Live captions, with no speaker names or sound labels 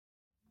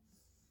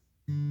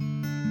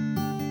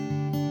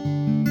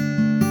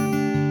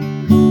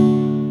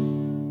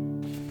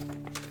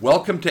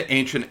Welcome to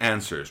Ancient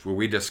Answers, where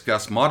we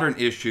discuss modern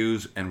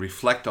issues and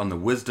reflect on the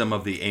wisdom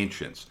of the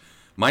ancients.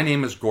 My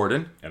name is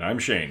Gordon. And I'm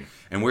Shane.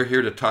 And we're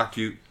here to talk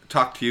to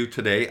you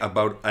today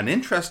about an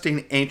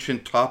interesting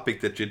ancient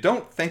topic that you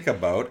don't think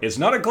about. It's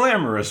not a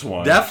glamorous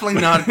one.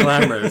 Definitely not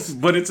glamorous.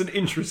 But it's an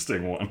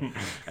interesting one.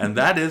 And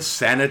that is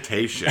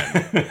sanitation.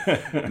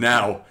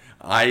 Now,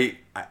 I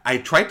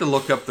tried to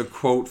look up the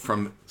quote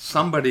from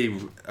somebody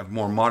of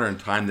more modern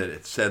time that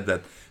it said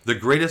that the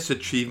greatest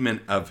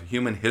achievement of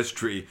human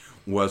history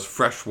was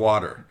fresh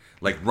water,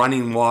 like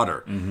running water,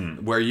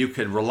 where you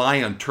could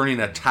rely on turning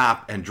a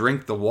tap and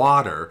drink the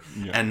water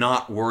and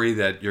not worry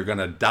that you're going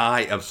to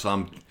die of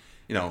some,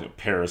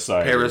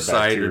 parasite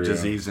or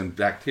disease and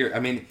bacteria. I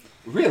mean,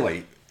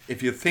 really,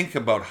 if you think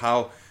about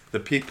how the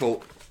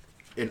people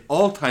in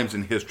all times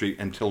in history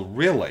until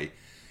really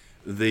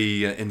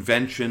the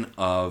invention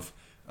of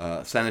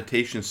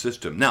sanitation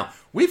system. Now,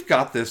 we've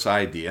got this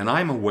idea, and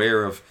I'm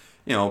aware of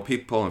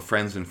people and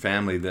friends and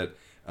family that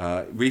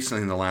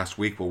recently in the last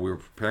week while we were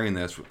preparing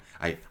this,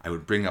 I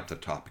would bring up the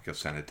topic of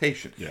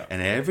sanitation. Yeah.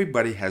 And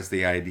everybody has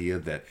the idea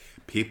that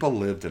people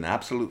lived in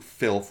absolute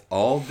filth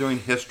all during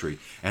history,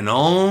 and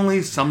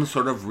only some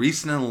sort of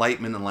recent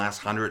enlightenment in the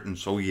last 100 and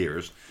so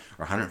years,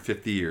 or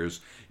 150 years,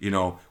 we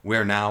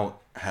now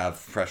have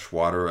fresh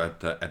water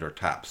at our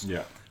taps.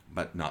 Yeah.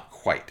 But not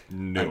quite.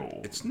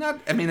 No. It's not,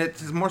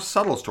 it's a more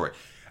subtle story.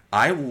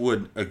 I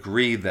would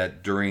agree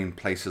that during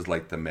places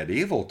like the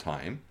medieval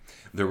time,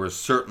 there were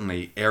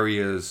certainly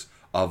areas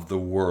of the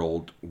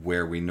world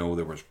where we know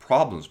there was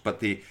problems,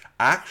 but the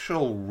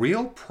actual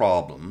real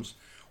problems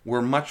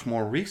were much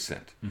more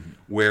recent,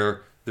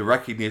 where the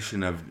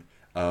recognition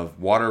of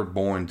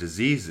waterborne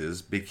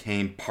diseases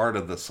became part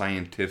of the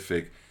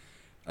scientific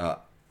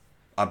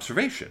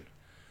observation.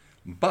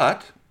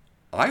 But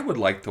I would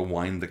like to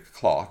wind the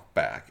clock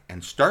back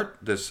and start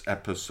this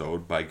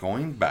episode by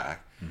going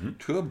back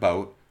to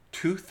about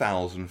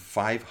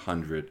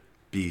 2,500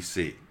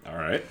 BC. All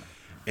right.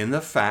 In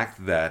the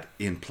fact that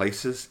in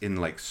places in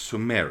like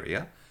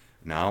Sumeria,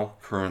 now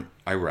current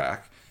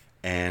Iraq,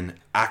 and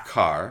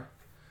Akkar,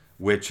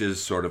 which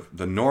is sort of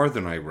the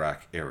northern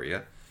Iraq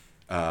area,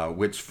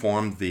 which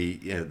formed the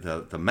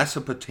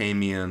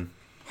Mesopotamian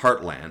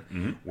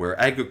heartland, where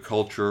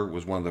agriculture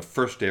was one of the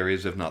first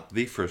areas, if not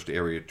the first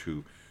area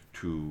to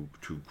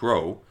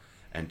grow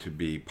and to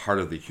be part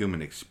of the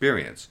human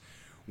experience,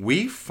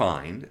 we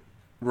find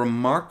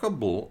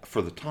remarkable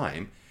for the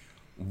time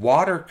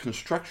water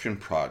construction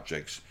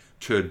projects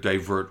to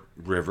divert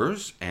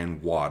rivers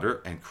and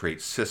water and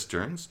create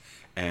cisterns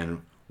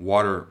and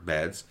water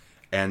beds,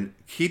 and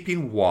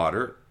keeping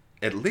water,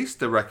 at least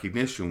the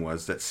recognition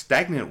was that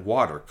stagnant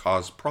water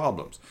caused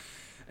problems.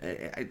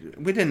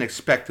 We didn't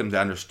expect them to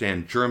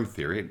understand germ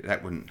theory.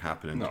 That wouldn't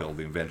happen until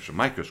the invention of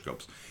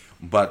microscopes.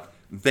 But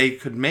they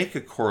could make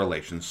a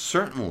correlation.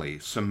 Certainly,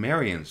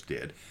 Sumerians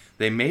did.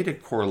 They made a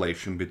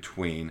correlation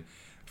between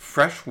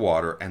fresh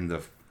water and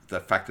the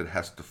fact that it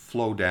has to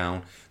flow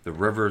down. The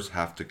rivers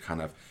have to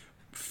kind of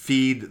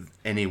feed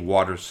any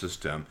water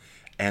system.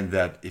 And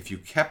that if you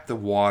kept the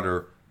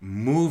water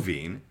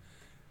moving,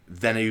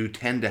 then you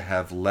tend to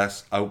have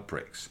less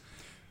outbreaks.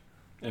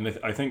 And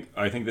I think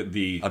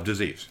that of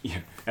disease. Yeah,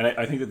 and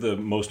I think that the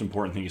most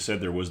important thing you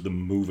said there was the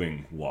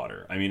moving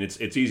water. I mean,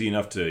 it's easy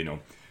enough to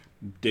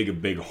dig a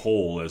big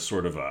hole as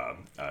sort of a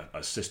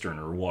cistern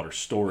or water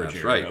storage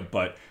area. Right.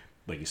 But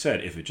like you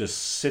said, if it just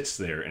sits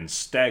there and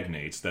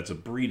stagnates, that's a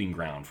breeding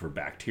ground for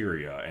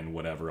bacteria and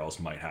whatever else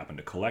might happen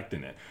to collect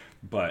in it.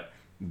 But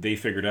they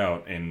figured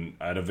out, and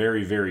at a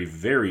very, very,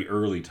 very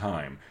early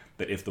time,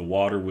 that if the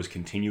water was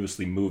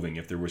continuously moving,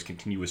 if there was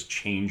continuous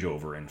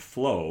changeover and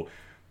flow,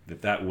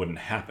 that wouldn't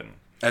happen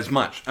as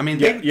much. I mean,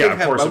 they did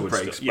have of course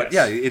outbreaks, yes. But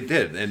yeah, it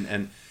did.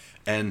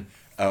 And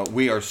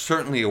we are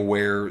certainly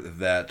aware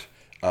that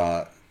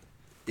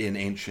in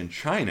ancient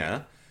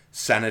China,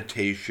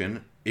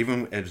 sanitation,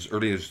 even as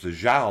early as the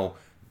Zhou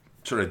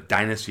sort of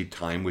dynasty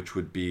time, which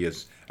would be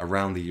as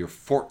around the year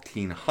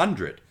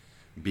 1400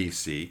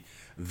 BC,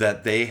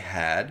 that they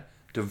had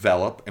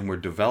developed and were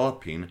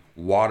developing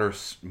water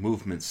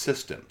movement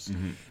systems.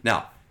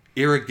 Now,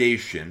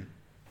 irrigation,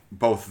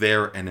 both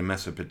there and in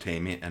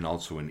Mesopotamia and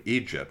also in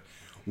Egypt,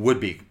 would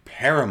be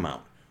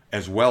paramount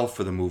as well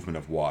for the movement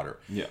of water.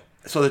 Yeah.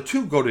 So the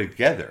two go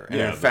together.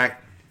 And in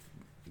fact,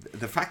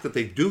 the fact that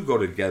they do go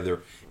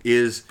together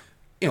is,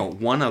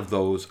 one of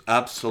those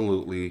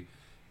absolutely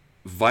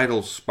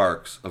vital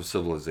sparks of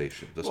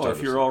civilization. Well,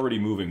 if you're already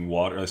moving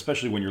water,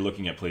 especially when you're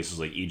looking at places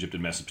like Egypt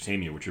and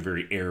Mesopotamia, which are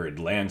very arid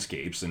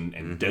landscapes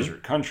and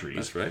desert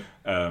countries. That's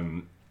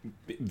right.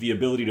 The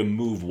ability to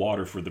move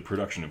water for the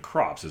production of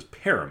crops is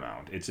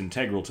paramount. It's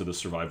integral to the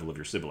survival of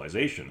your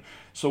civilization.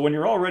 So when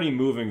you're already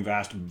moving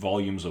vast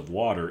volumes of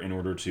water in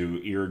order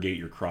to irrigate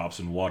your crops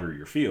and water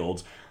your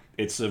fields,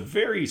 it's a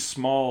very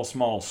small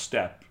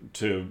step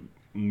to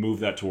move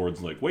that towards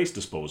like waste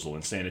disposal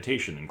and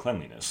sanitation and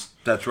cleanliness.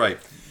 That's right.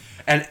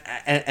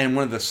 And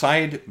one of the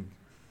side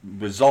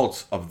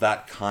results of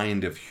that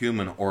kind of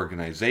human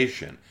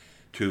organization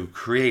to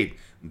create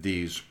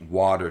these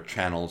water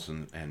channels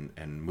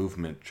and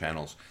movement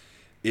channels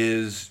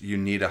is you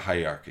need a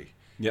hierarchy.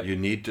 Yep. You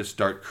need to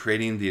start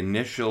creating the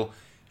initial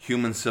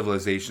human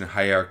civilization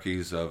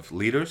hierarchies of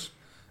leaders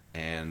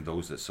and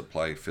those that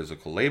supply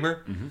physical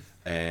labor,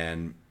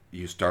 and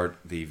you start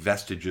the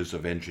vestiges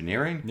of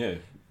engineering Yeah.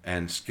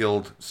 and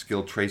skilled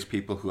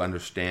tradespeople who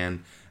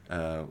understand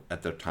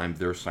at their time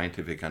their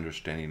scientific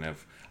understanding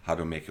of how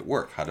to make it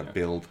work, how to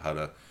build, how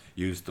to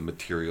use the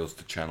materials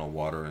to channel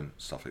water and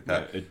stuff like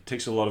that. Yeah, it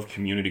takes a lot of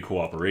community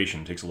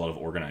cooperation, it takes a lot of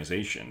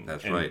organization.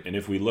 That's and, right. And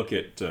if we look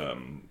at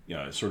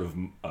sort of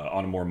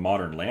on a more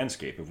modern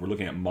landscape, if we're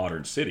looking at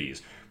modern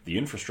cities, the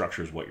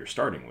infrastructure is what you're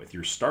starting with.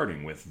 You're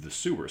starting with the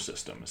sewer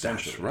system,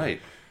 essentially. That's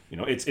right. You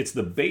know, it's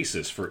the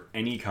basis for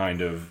any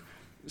kind of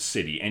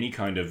city, any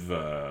kind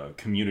of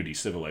community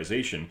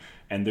civilization.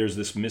 And there's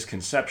this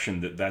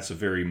misconception that that's a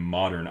very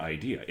modern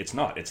idea. It's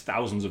not. It's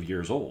thousands of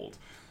years old.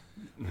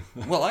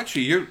 Well,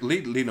 actually, you're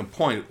leading a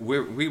point.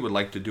 We would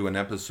like to do an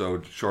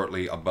episode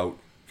shortly about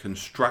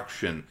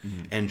construction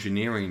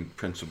engineering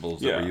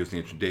principles that were used in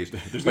ancient days.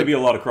 There's going to be a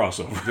lot of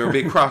crossover. There will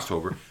be a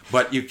crossover,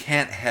 but you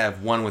can't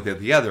have one without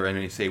the other. And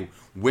then you say,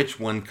 which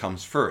one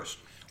comes first?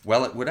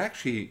 Well, it would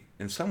actually,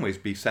 in some ways,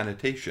 be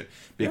sanitation,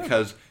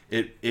 because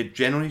it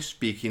generally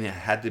speaking, it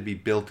had to be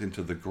built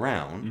into the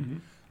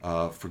ground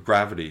for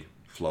gravity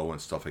flow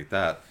and stuff like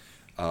that.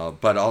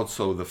 But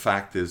also the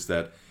fact is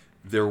that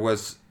there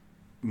was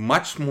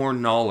much more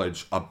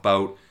knowledge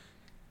about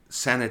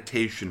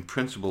sanitation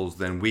principles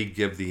than we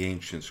give the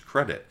ancients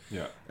credit.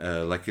 Yeah.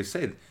 Like you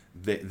said,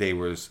 there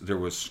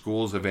was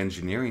schools of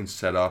engineering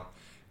set up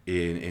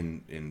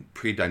in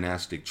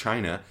pre-dynastic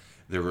China.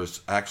 There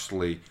was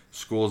actually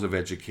schools of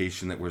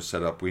education that were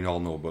set up. We all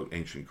know about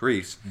ancient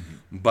Greece,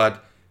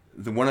 but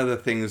one of the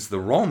things the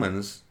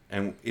Romans,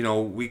 and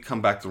we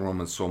come back to the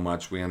Romans so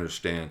much, we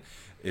understand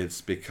it's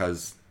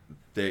because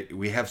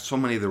we have so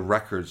many of the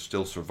records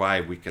still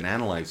survive. We can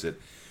analyze it,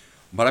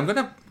 but I'm going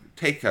to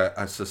take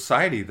a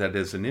society that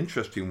is an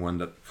interesting one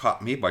that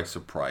caught me by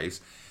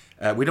surprise.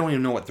 We don't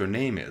even know what their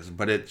name is,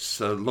 but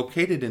it's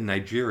located in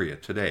Nigeria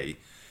today,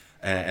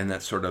 and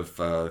that sort of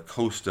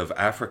coast of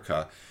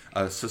Africa.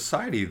 A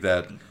society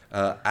that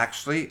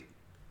actually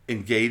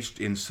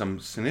engaged in some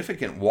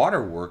significant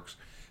waterworks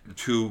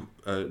to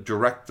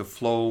direct the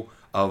flow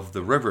of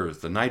the rivers,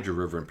 the Niger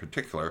River in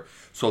particular,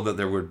 so that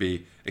there would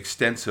be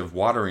extensive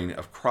watering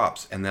of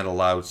crops, and that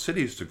allowed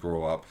cities to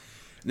grow up.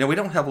 Now, we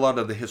don't have a lot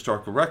of the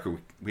historical record.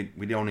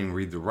 We don't even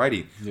read the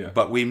writing. Yeah.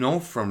 But we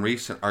know from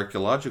recent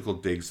archaeological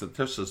digs that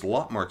this is a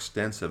lot more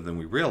extensive than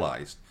we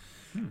realized.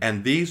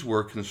 And these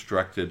were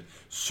constructed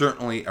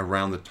certainly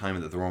around the time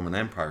that the Roman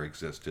Empire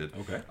existed,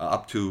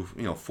 up to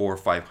 400 or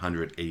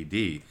 500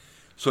 AD.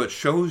 So it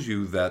shows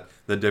you that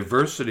the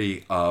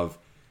diversity of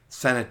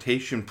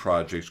sanitation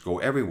projects go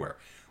everywhere.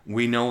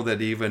 We know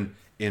that even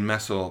in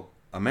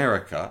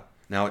Mesoamerica,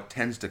 now it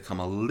tends to come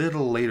a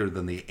little later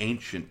than the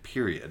ancient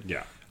period.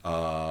 Yeah.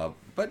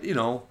 But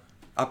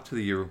up to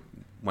the year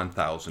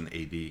 1000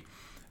 AD, the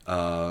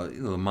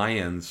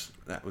Mayans,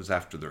 that was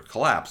after their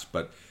collapse,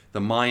 but the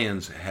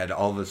Mayans had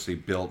obviously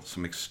built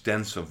some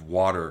extensive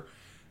water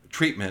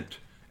treatment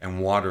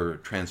and water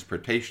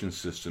transportation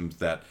systems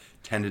that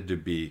tended to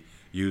be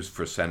used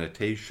for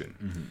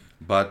sanitation.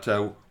 But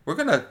we're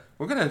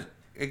gonna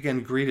again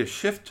agree to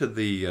shift to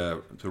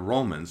the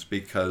Romans,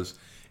 because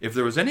if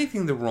there was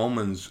anything the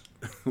Romans,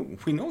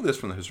 we know this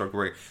from the historical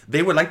record,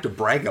 they would like to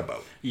brag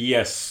about.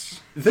 Yes.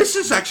 This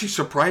is actually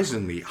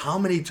surprising me how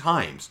many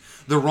times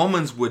the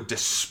Romans would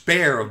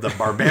despair of the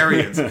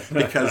barbarians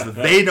because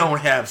they don't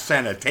have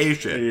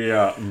sanitation.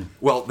 Yeah.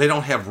 Well, they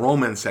don't have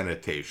Roman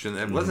sanitation.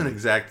 It wasn't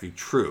exactly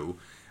true.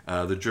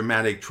 The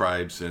Germanic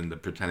tribes and the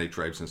Britannic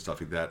tribes and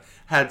stuff like that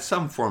had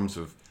some forms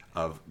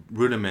of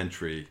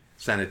rudimentary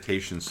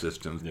sanitation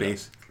systems. Yeah.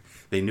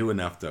 They knew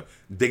enough to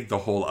dig the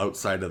hole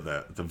outside of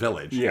the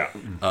village. Yeah.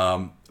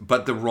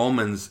 But the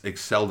Romans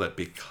excelled it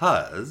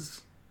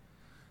because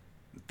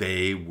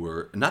they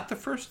were not the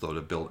first, though,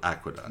 to build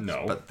aqueducts.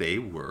 No. But they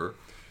were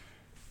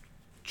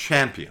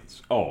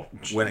champions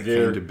when it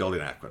they're came to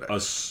building aqueducts.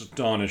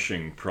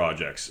 astonishing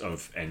projects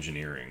of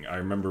engineering. I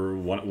remember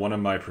one of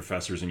my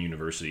professors in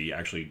university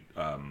actually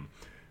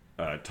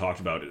talked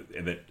about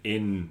it, that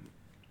in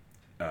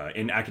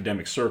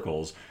academic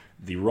circles,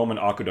 the Roman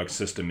aqueduct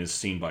system is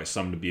seen by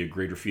some to be a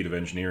greater feat of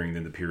engineering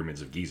than the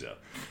pyramids of Giza.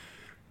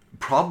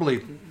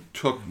 Probably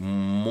took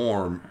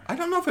more. I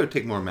don't know if it would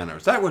take more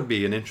man-hours. That would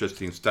be an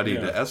interesting study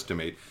to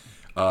estimate.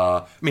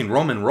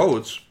 Roman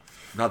roads.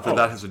 Not that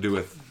that has to do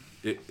with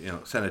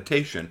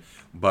sanitation,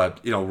 but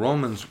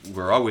Romans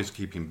were always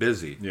keeping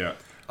busy. Yeah.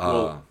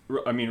 Well,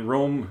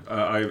 Rome,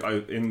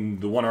 I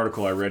in the one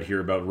article I read here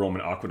about Roman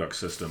aqueduct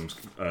systems,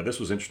 this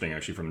was interesting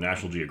actually from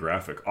National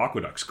Geographic.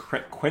 Aqueducts,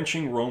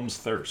 quenching Rome's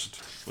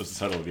thirst was the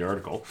title of the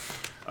article.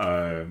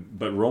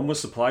 But Rome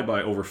was supplied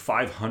by over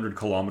 500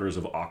 kilometers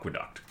of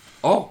aqueduct.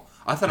 Oh,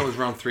 I thought it was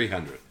around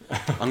 300.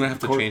 I'm going to have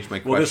to change my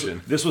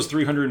question. This was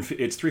 300,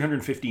 it's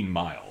 315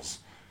 miles,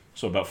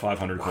 so about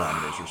 500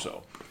 kilometers or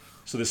so.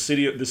 So the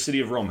city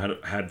of Rome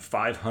had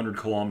 500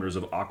 kilometers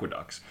of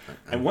aqueducts.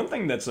 And one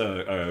thing that's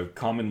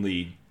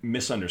commonly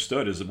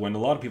misunderstood is that when a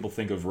lot of people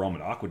think of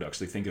Roman aqueducts,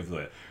 they think of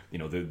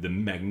the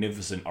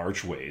magnificent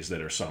archways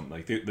that are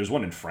there's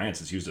one in France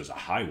that's used as a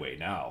highway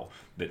now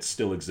that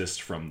still exists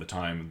from the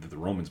time that the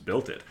Romans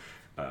built it.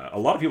 A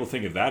lot of people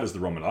think of that as the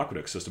Roman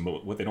aqueduct system,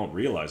 but what they don't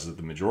realize is that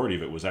the majority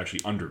of it was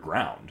actually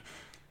underground.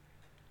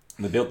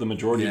 The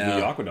majority of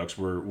the aqueducts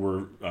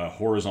were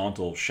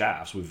horizontal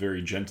shafts with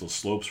very gentle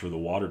slopes for the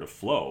water to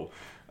flow.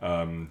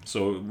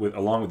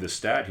 Along with this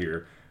stat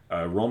here,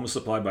 Rome was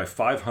supplied by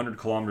 500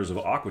 kilometers of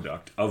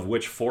aqueduct, of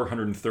which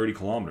 430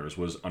 kilometers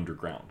was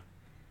underground.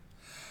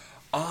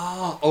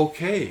 Ah,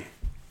 okay.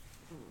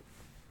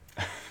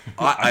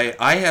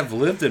 I have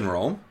lived in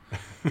Rome,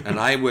 and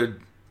I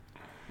would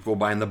go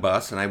by in the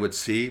bus, and I would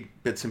see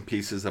bits and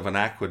pieces of an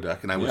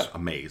aqueduct, and I was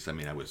amazed. I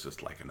mean, I was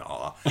just like in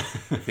awe,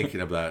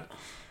 thinking of that.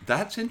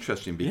 That's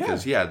interesting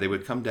because they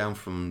would come down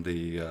from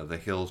the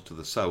hills to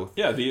the south.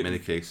 Yeah, in many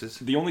cases.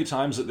 The only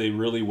times that they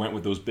really went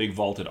with those big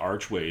vaulted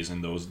archways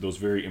and those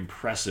very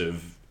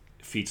impressive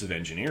feats of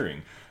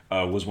engineering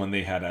was when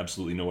they had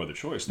absolutely no other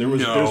choice. They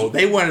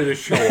wanted to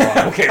show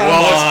off. Okay,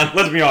 well,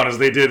 let's be honest.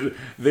 They did.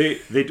 They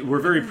were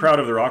very proud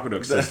of their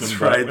aqueduct system.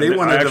 That's right. They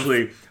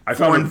wanted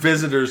foreign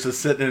visitors to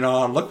sit in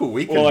on. Look what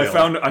we can do.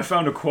 Well, I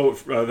found a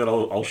quote that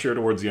I'll share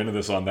towards the end of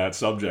this on that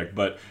subject.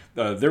 But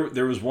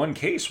there was one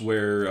case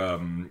where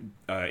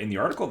in the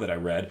article that I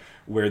read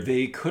where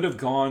they could have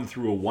gone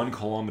through a 1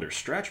 kilometer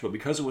stretch, but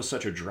because it was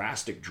such a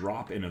drastic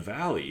drop in a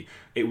valley,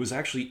 it was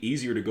actually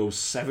easier to go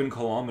 7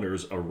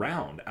 kilometers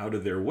around out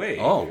of their way.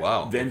 Oh,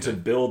 wow. Than to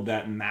build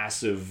that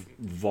massive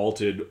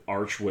vaulted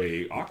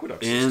archway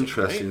aqueduct system.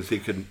 Interesting. Right? So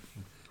you could.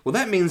 Well,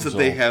 that means that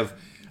they have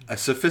a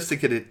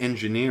sophisticated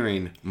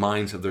engineering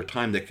minds of their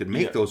time that could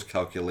make those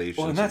calculations.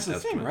 Well, and that's the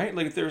thing, right?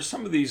 Like there's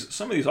some of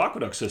these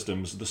aqueduct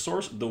systems,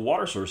 the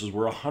water sources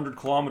were 100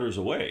 kilometers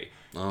away.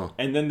 Oh.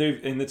 And then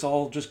it's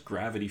all just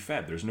gravity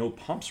fed. There's no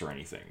pumps or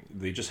anything.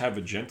 They just have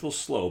a gentle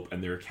slope,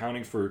 and they're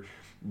accounting for,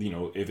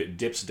 if it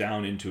dips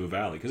down into a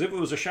valley. Because if it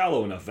was a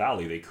shallow enough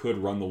valley, they could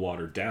run the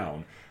water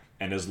down,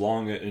 and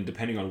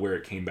depending on where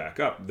it came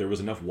back up, there was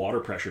enough water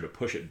pressure to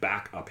push it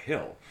back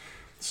uphill.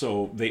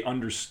 So they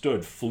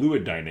understood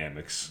fluid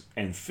dynamics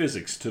and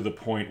physics to the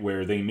point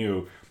where they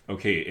knew,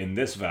 okay, in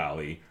this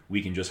valley,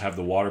 we can just have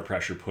the water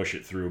pressure push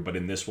it through, but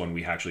in this one,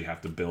 we actually have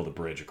to build a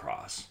bridge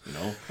across,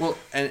 Well,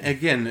 and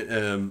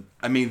again,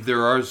 I mean,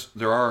 there are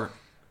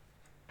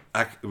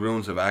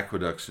ruins of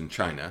aqueducts in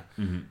China,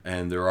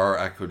 and there are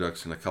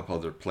aqueducts in a couple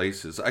other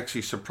places.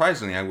 Actually,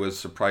 surprisingly, I was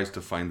surprised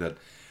to find that,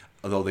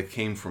 although they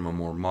came from a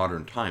more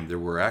modern time, there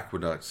were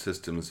aqueduct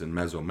systems in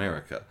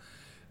Mesoamerica.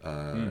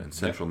 And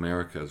Central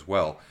America as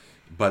well,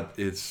 but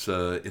it's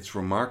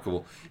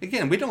remarkable.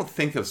 Again, we don't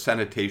think of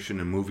sanitation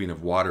and moving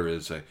of water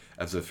as a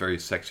very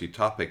sexy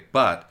topic,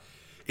 but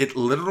it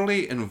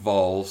literally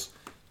involves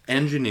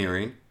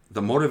engineering,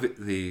 the movement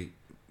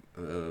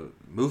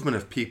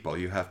of people.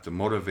 You have to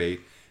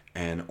motivate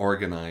and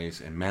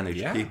organize and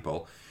manage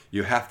people.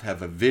 You have to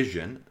have a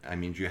vision. I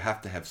mean, you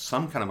have to have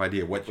some kind of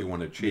idea what you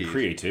want to achieve. The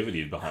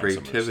creativity behind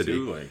some of this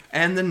too,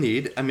 and the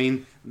need. I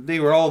mean, they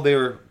were all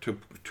there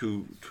to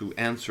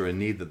answer a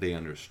need that they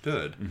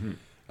understood.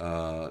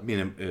 I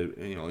mean,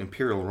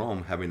 Imperial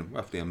Rome having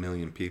roughly 1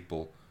 million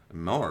people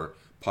more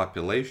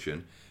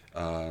population.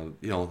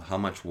 How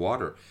much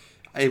water.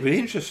 It'd be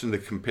interesting to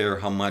compare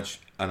how much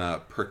on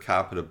a per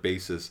capita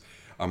basis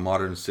a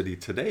modern city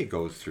today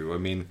goes through. I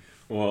mean.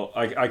 Well,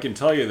 I can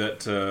tell you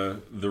that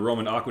the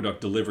Roman aqueduct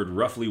delivered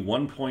roughly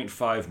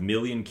 1.5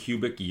 million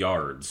cubic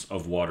yards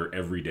of water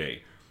every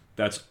day.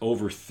 That's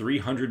over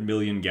 300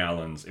 million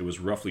gallons. It was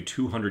roughly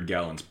 200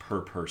 gallons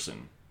per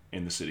person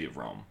in the city of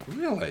Rome.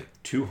 Really?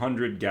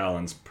 200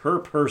 gallons per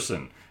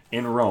person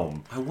in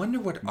Rome. I wonder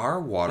what our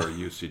water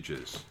usage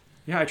is.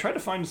 Yeah, I tried to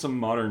find some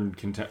modern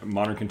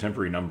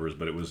contemporary numbers,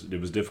 but it was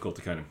difficult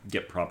to kind of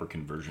get proper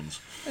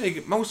conversions. I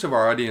think most of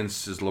our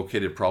audience is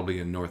located probably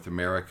in North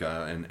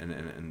America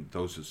and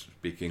those who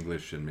speak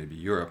English and maybe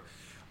Europe.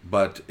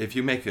 But if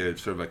you make a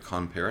sort of a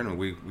compare, and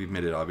we've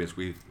made it obvious,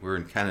 we're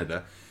in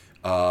Canada.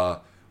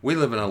 We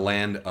live in a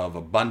land of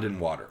abundant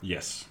water.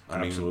 Yes,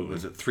 absolutely. I mean,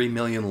 was it 3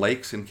 million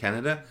lakes in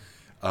Canada?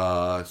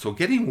 So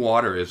getting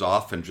water is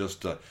often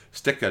just to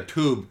stick a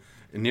tube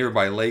a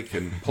nearby lake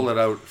and pull it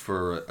out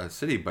for a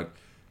city, but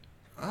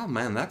oh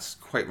man, that's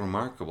quite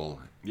remarkable.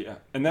 Yeah,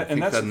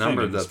 that's the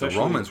number that the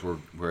Romans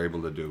were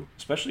able to do,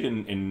 especially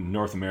in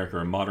North America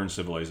or modern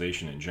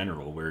civilization in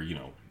general, where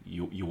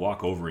you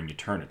walk over and you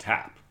turn a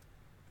tap,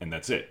 and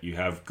that's it. You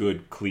have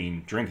good,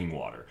 clean drinking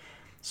water.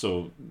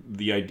 So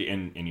the idea,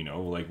 and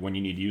like when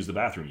you need to use the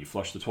bathroom, you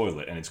flush the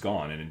toilet and it's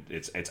gone and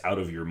it's out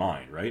of your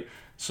mind, right?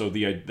 So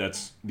the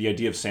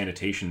idea of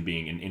sanitation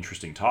being an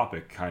interesting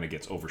topic kind of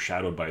gets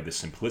overshadowed by the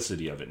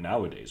simplicity of it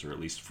nowadays, or at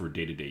least for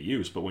day-to-day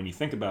use. But when you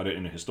think about it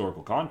in a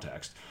historical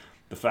context,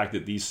 the fact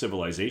that these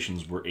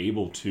civilizations were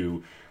able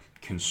to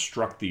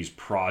construct these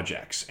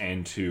projects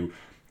and to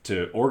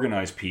to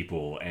organize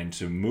people and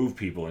to move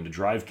people and to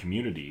drive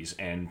communities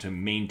and to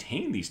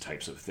maintain these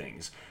types of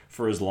things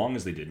for as long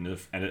as they did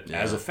and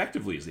as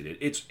effectively as they did.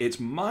 It's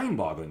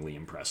mind-bogglingly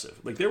impressive.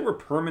 Like, there were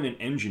permanent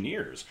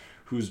engineers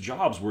whose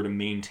jobs were to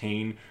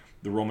maintain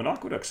the Roman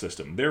aqueduct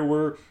system. There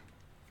were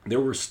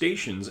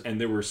stations and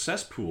there were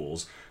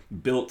cesspools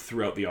built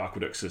throughout the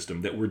aqueduct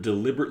system that were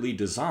deliberately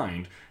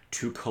designed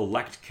to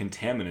collect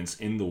contaminants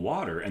in the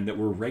water and that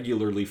were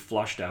regularly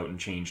flushed out and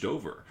changed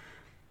over.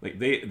 Like,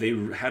 they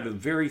had a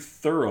very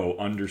thorough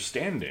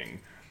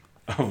understanding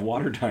of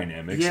water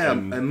dynamics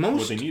and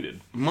what they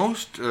needed.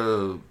 Most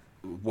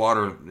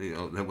water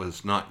that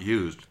was not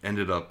used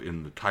ended up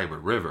in the Tiber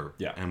River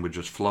and would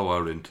just flow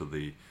out into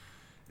the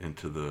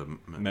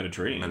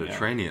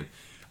Mediterranean.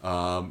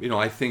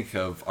 I think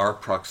of our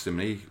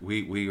proximity.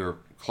 We are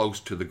close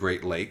to the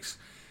Great Lakes,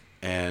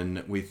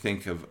 and we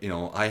think of,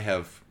 I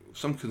have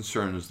some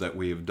concerns that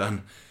we have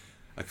done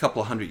a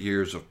couple of 100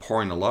 years of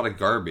pouring a lot of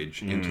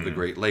garbage into the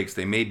Great Lakes.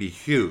 They may be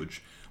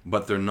huge,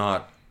 but they're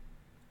not,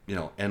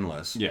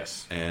 endless.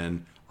 Yes.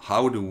 And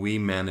how do we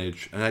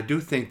manage? And I do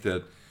think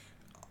that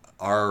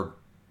our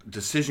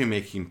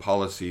decision-making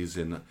policies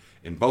in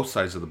both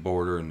sides of the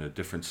border, in the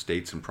different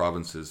states and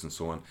provinces and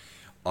so on,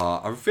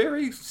 are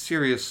very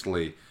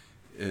seriously,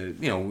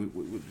 the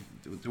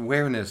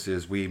awareness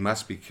is we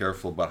must be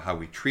careful about how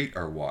we treat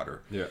our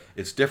water. Yeah.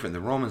 It's different. The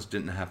Romans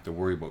didn't have to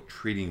worry about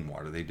treating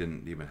water. They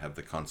didn't even have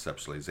the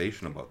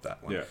conceptualization about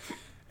that one. Yeah.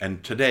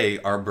 And today,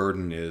 our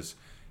burden is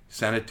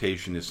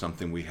sanitation is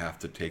something we have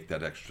to take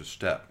that extra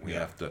step. We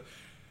have to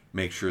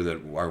make sure that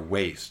our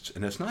waste,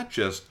 and it's not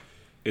just...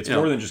 It's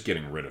more than just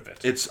getting rid of it.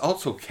 It's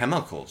also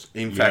chemicals.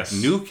 In fact,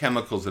 new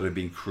chemicals that are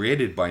being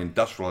created by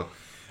industrial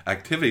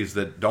activities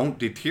that don't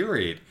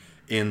deteriorate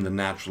in the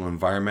natural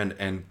environment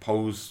and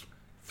pose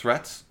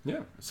threats.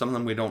 Yeah. Some of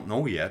them we don't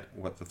know yet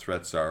what the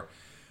threats are.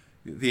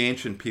 The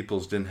ancient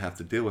peoples didn't have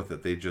to deal with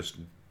it. They just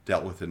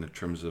dealt with it in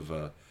terms of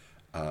a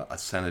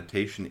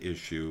sanitation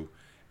issue,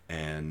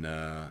 and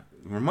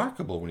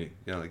remarkable when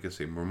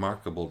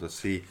remarkable to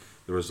see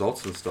the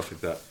results and stuff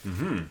like that.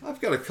 Mm-hmm. I've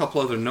got a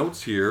couple other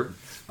notes here.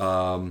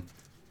 I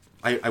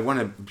want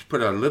to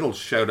put a little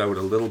shout out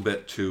a little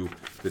bit to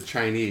the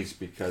Chinese,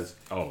 because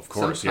of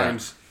course,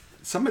 sometimes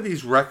some of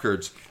these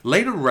records,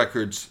 later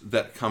records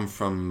that come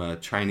from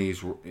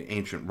Chinese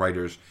ancient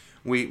writers,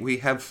 we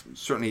have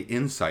certainly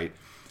insight,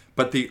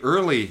 but the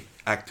early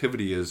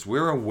activity is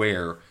we're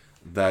aware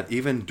that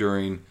even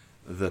during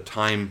the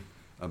time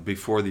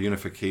before the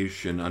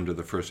unification under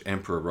the first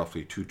emperor,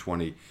 roughly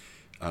 220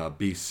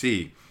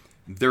 BC,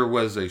 there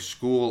was a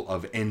school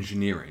of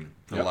engineering,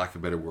 for lack of a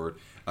better word,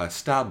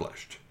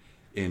 established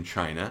in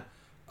China.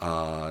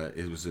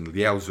 It was in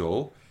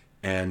Liaozhou,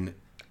 and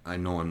I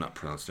know I'm not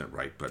pronouncing it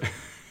right, but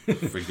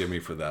forgive me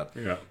for that.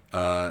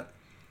 Yeah.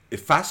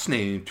 It's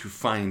fascinating to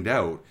find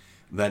out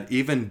that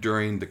even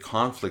during the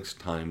conflicts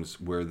times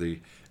where the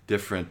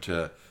different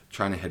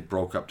China had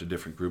broke up to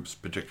different groups,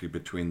 particularly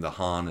between the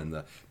Han and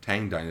the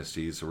Tang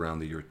dynasties around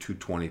the year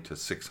 220 to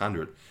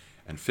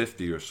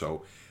 650 or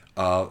so,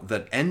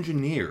 that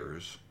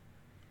engineers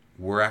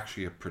were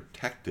actually a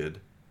protected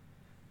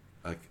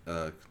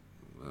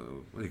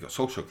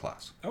social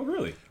class. Oh,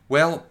 really?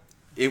 Well,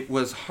 it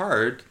was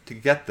hard to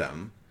get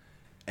them,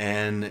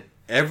 and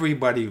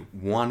everybody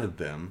wanted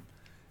them,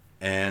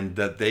 and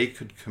that they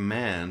could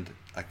command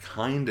a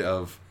kind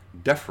of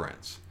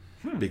deference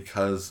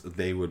because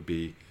they would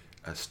be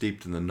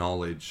steeped in the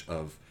knowledge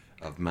of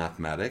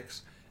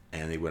mathematics,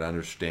 and they would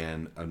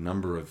understand a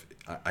number of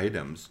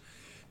items.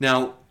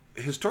 Now,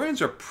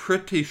 historians are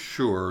pretty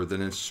sure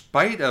that in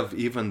spite of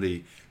even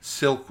the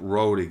Silk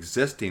Road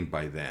existing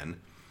by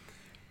then,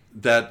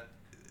 that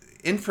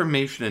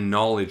information and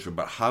knowledge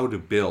about how to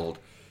build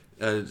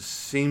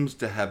seems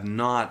to have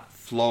not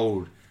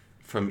flowed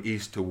from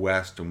east to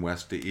west and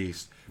west to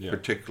east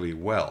particularly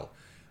well.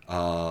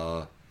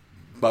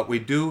 But we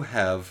do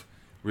have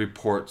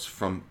reports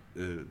from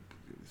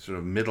sort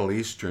of Middle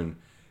Eastern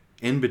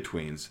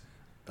in-betweens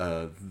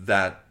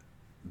that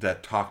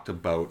talked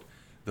about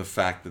the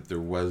fact that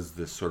there was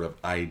this sort of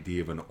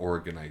idea of an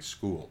organized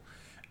school.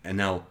 And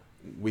now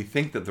we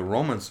think that the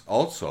Romans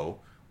also,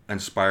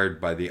 inspired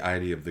by the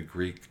idea of the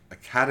Greek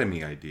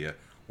academy idea,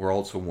 were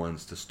also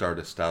ones to start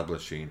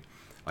establishing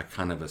a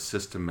kind of a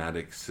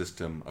systematic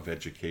system of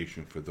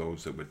education for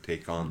those that would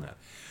take on that.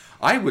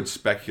 I would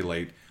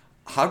speculate,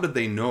 how did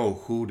they know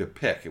who to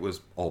pick? It was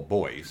all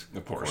boys,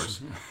 of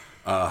course.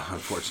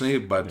 Unfortunately,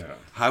 but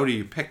how do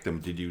you pick them?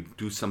 Did you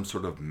do some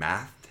sort of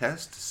math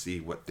test to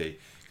see what they...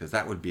 Because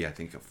that would be, I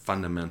think, a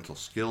fundamental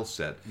skill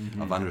set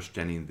of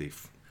understanding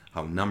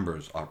how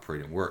numbers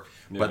operate and work.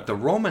 Yeah. But the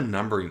Roman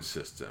numbering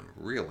system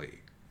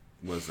really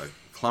was a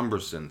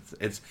cumbersome...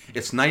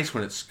 It's nice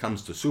when it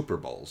comes to Super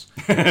Bowls,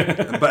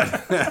 but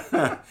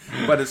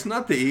it's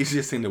not the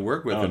easiest thing to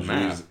work with in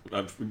math.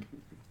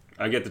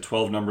 I get the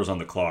 12 numbers on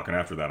the clock, and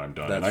after that I'm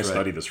done. And I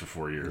studied this for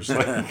 4 years.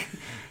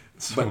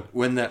 But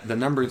when the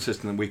numbering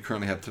system that we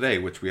currently have today,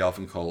 which we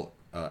often call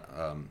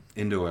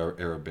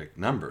Indo-Arabic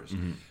numbers.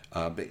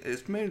 But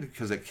it's mainly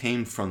because it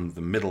came from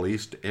the Middle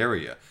East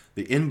area,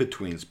 the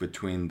in-betweens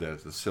between the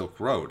Silk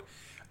Road.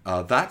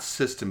 That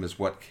system is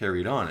what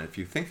carried on. And if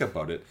you think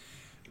about it,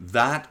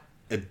 that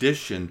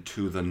addition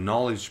to the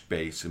knowledge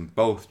base in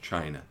both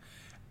China,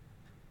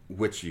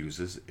 which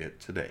uses it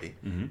today,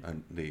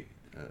 the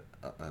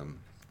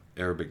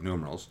Arabic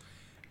numerals,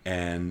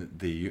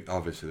 and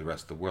obviously the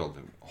rest of the world,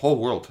 the whole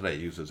world today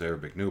uses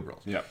Arabic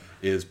numerals,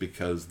 is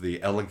because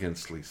the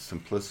elegance,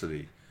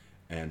 simplicity,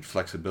 and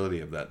flexibility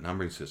of that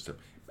numbering system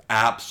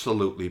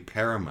absolutely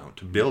paramount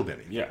to build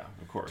anything. Yeah,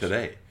 of course.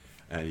 Today,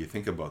 and you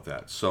think about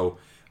that. So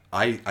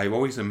I'm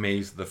always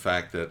amazed at the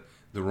fact that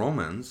the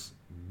Romans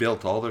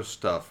built all their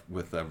stuff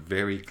with a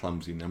very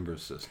clumsy number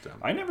system.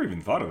 I never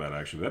even thought of that,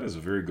 actually. That is a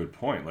very good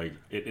point. Like,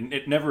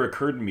 it never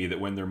occurred to me that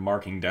when they're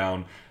marking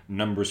down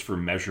numbers for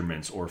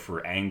measurements or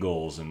for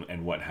angles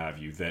and what have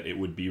you, that it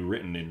would be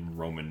written in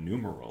Roman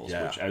numerals,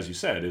 which, as you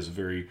said, is a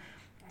very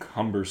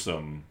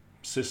cumbersome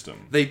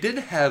system. They did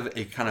have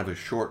a kind of a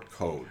short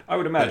code. I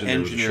would imagine there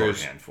was a engineers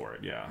shorthand for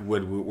it,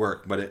 would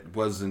work, but it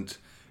wasn't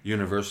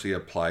universally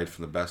applied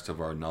from the best of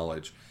our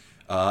knowledge.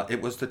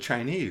 It was the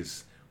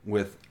Chinese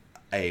with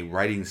a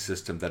writing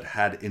system that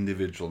had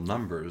individual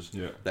numbers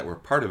that were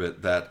part of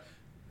it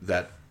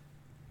that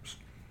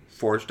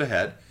forged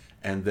ahead,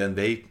 and then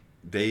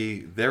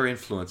their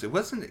influence. It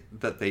wasn't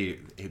that they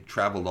had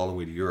traveled all the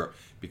way to Europe,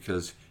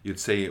 because you'd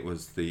say it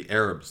was the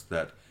Arabs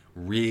that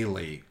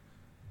really,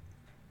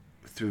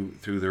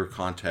 through their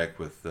contact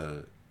with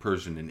the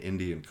Persian and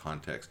Indian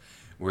context,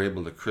 were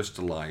able to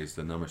crystallize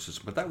the number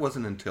system. But that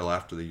wasn't until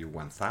after the year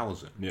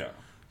 1000. Yeah.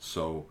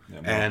 So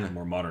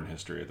more modern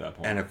history at that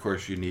point. And of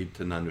course, you need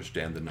to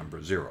understand the number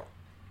 0.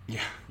 Yeah,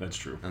 that's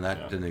true. And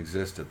that didn't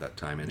exist at that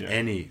time in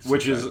any society.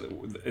 Which is,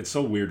 it's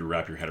so weird to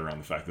wrap your head around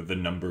the fact that the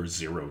number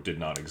 0 did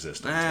not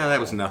exist. That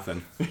was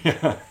nothing.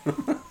 Yeah.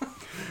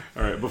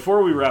 All right,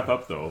 before we wrap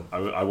up, though,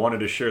 I wanted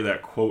to share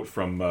that quote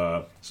from,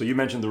 so you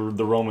mentioned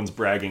the Romans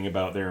bragging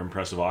about their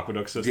impressive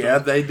aqueduct system. Yeah,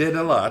 they did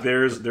a lot.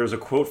 There's a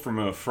quote from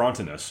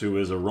Frontinus, who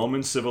is a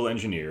Roman civil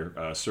engineer,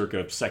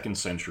 circa 2nd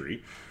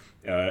century,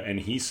 and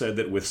he said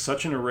that with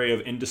such an array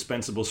of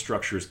indispensable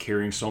structures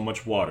carrying so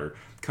much water,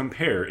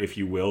 compare, if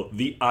you will,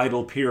 the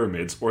idle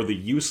pyramids or the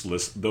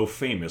useless though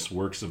famous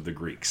works of the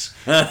Greeks.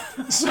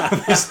 So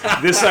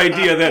this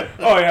idea that,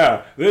 oh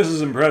yeah, this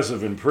is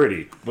impressive and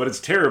pretty, but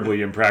it's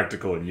terribly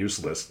impractical and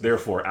useless,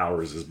 therefore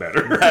ours is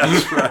better.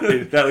 That's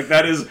right.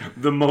 that is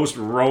the most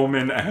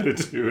Roman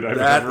attitude I've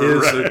ever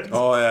read.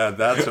 Oh yeah,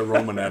 that's a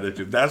Roman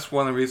attitude. That's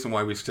one of the reasons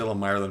why we still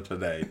admire them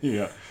today.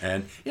 Yeah.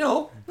 And,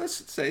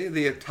 let's say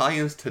the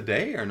Italians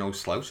today are no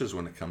slouches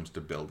when it comes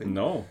to building.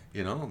 No.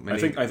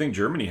 Many... I think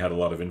Germany had a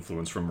lot of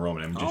influence from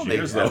Roman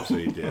engineers. They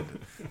absolutely did.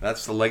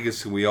 That's the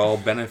legacy we all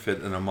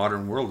benefit in a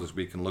modern world, as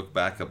we can look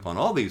back upon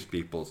all these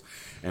peoples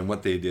and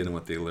what they did and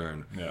what they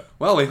learned. Yeah.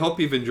 Well, we hope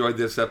you've enjoyed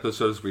this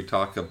episode as we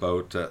talk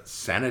about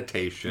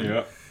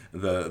sanitation,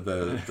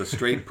 the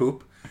straight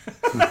poop.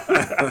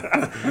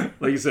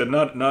 Like you said,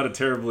 not a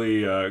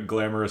terribly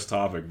glamorous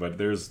topic, but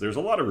there's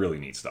a lot of really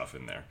neat stuff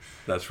in there.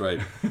 That's right.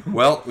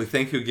 Well, we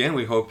thank you again.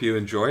 We hope you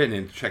enjoy it,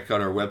 and check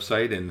out our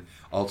website and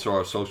also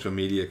our social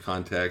media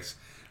contacts.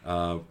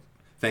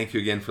 Thank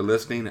you again for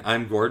listening.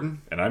 I'm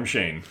Gordon. And I'm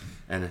Shane.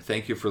 And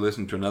thank you for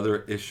listening to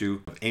another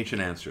issue of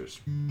Ancient Answers.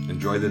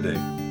 Enjoy the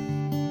day.